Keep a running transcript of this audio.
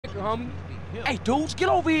Homie. Hey, dudes, get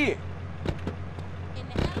over here.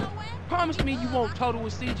 Promise me you won't total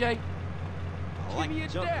with CJ. Give me a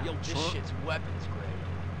dab. Yo, this shit's weapons grade.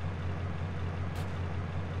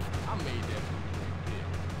 I made that movie.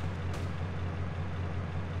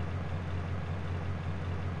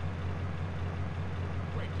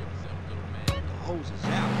 Break yourself, little man. The hose is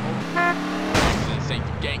out. This ain't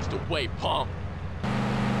the gangster way, punk.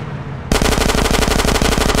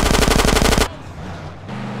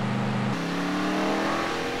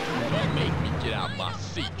 Make me get out my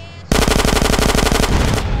seat.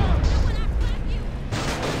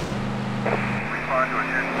 Respond to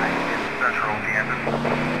attention in Central Kansas.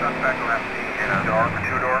 Suspect left in a door,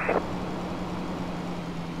 two-door.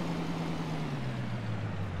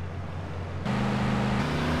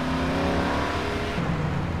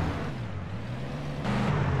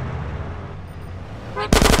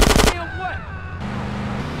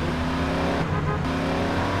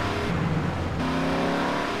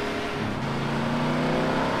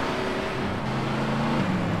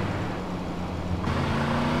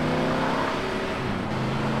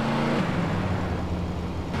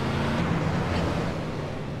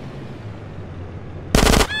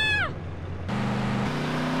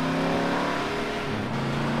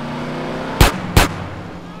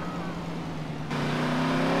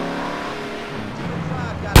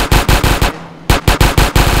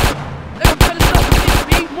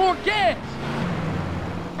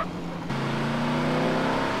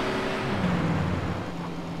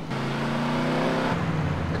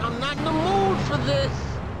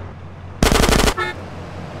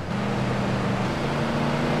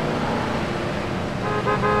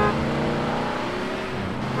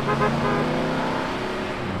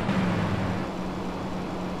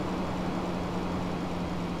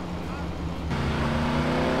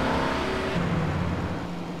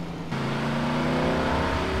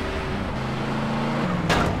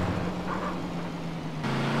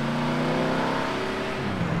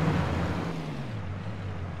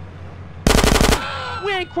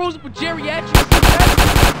 Cruising for geriatrics.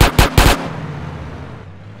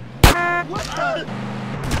 What the?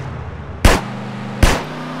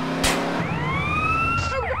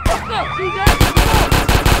 Hurry the fuck up, CJ!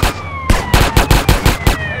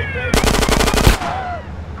 Hey, baby.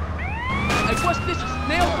 Hey, what's this? A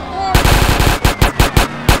snail for?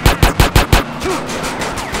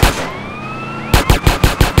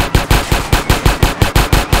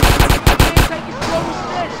 Take it slow and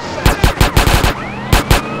steady.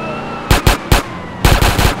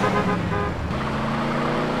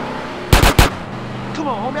 Come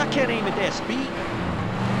on, homie, I can't aim at that speed.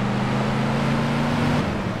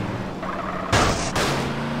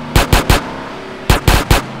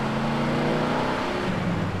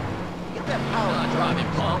 Get that power on driving,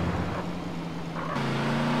 pump.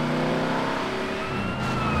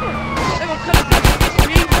 They're gonna cut us down.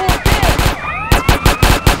 We need more gas.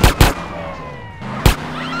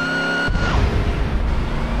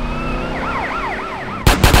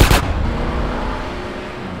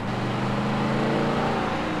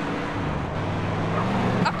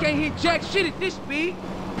 Can't hit jack shit at this speed.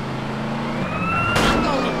 I'm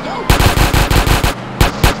gonna go.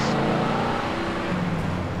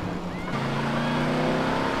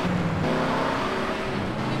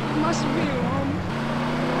 Must be real, homie.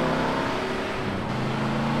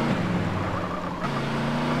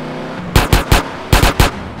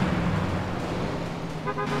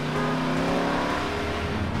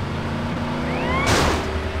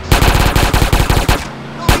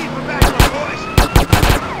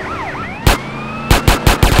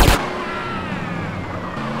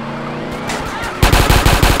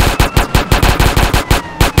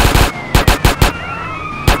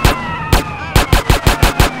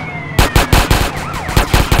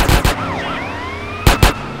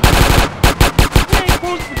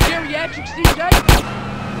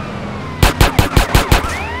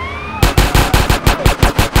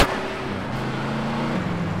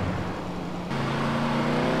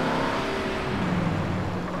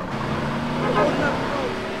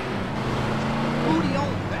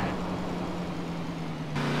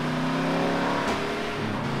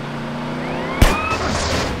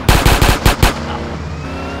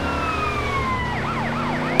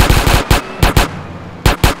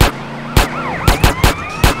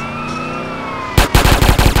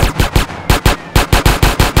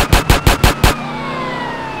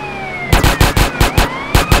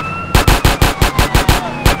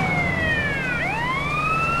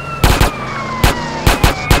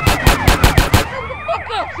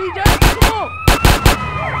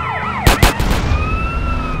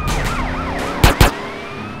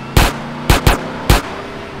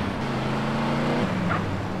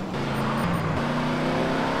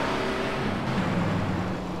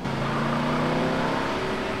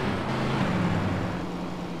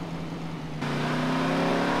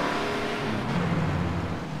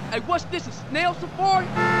 Hey, what's this, a snail safari?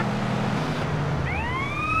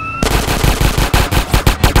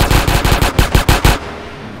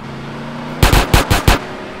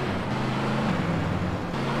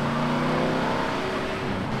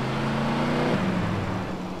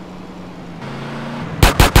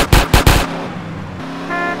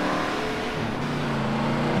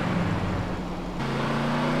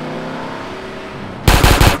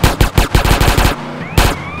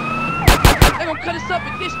 Cut us up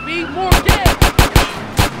at this speed, more gas!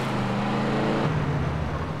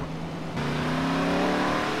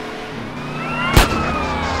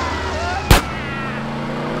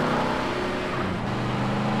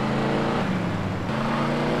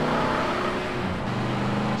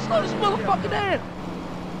 Slow this motherfucker down!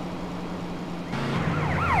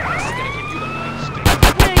 I'm gonna give you a nice stick.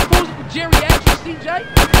 We ain't posing for geriatrics, CJ!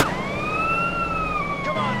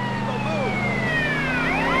 Come on, people, move!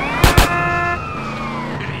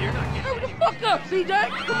 Fuck up, CJ!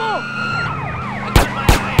 Come on! I got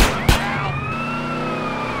my hand now!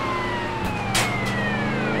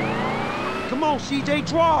 Come on, CJ,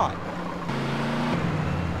 drive!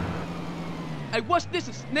 Hey, what's this,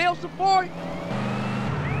 a snail safari?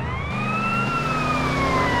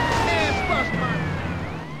 Hands bust, man!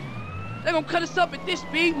 They're gonna cut us up at this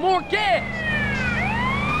speed, more gas!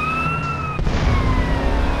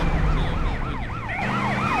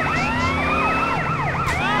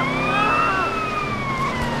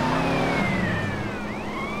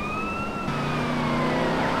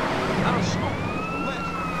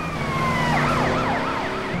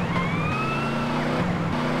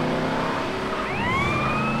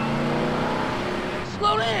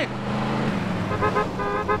 Slow down!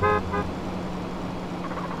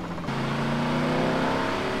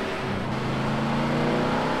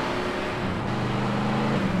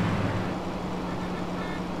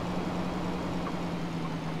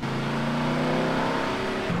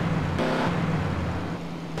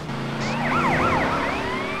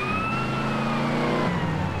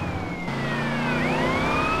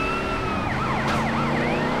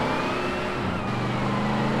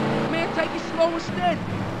 Man, take it slow and steady.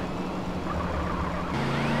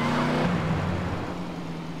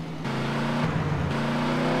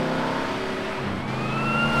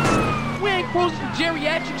 We ain't close to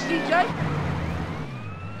geriatrics, CJ.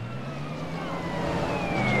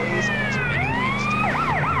 Please, too many weeks to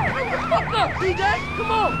Hurry the fuck up, CJ.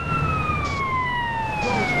 Come on.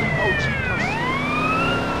 OG coming through.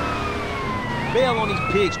 Bail on these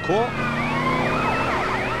pigs, Corp.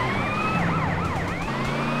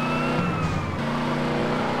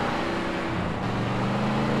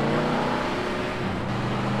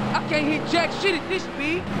 I can't hit jack shit at this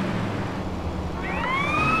speed.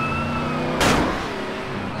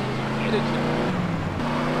 get it.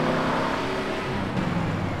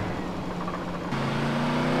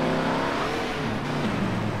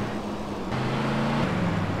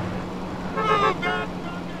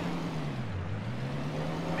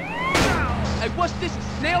 Hey, what's this, a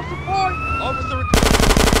snail safari? Officer,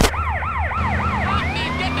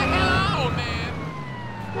 get the hell on, man.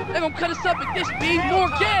 They're gonna cut us up at this speed, more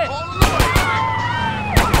gas.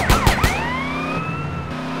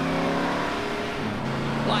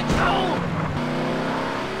 Lights out.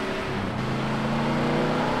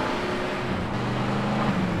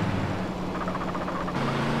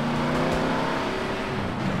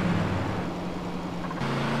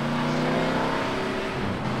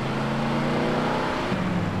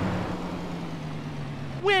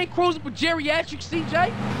 We ain't cruising for geriatrics,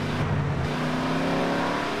 CJ.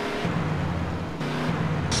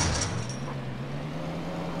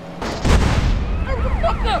 Hurry the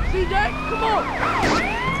fuck up, CJ. Come on.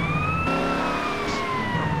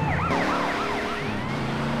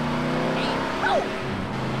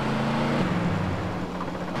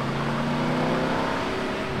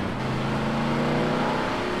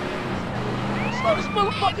 Slow this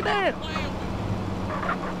motherfucker down.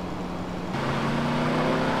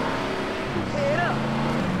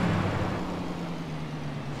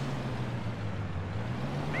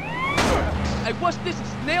 Hey, what's this, a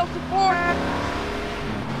snail safari?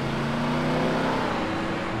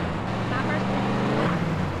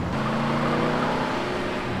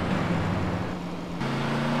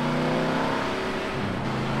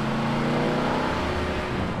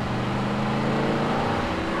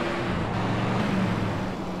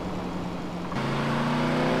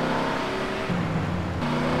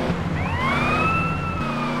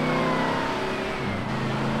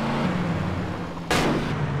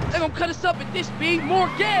 They're gonna cut us up at this speed, more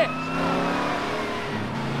gas.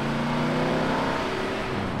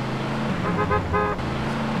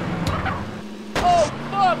 Oh,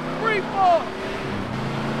 fuck. more!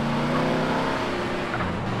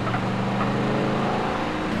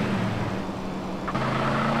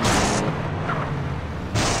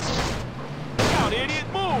 Out, idiot,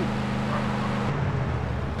 move!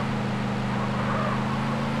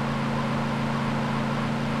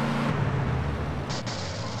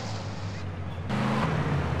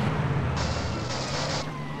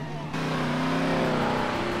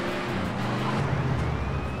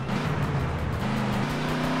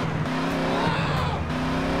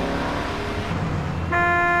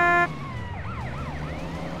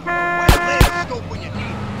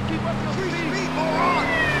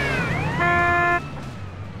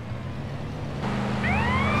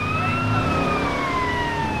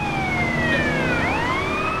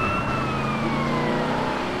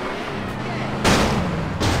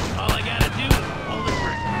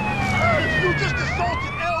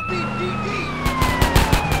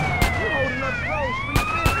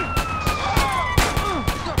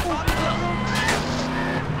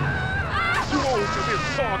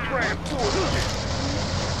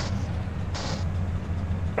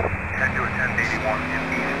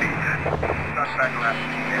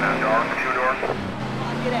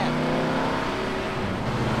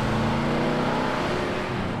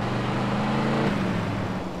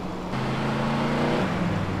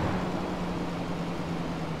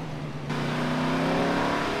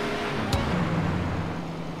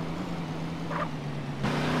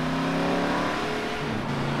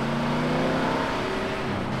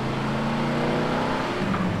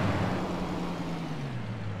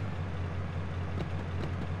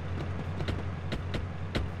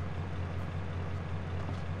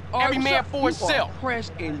 Every man for himself.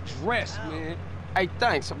 Pressed and dressed, man. Hey,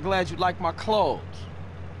 thanks. I'm glad you like my clothes.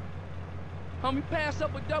 Homie, pass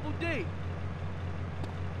up with Double D.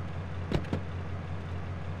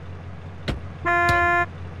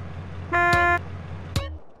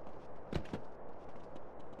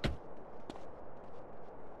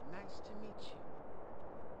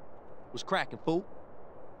 Was cracking, fool.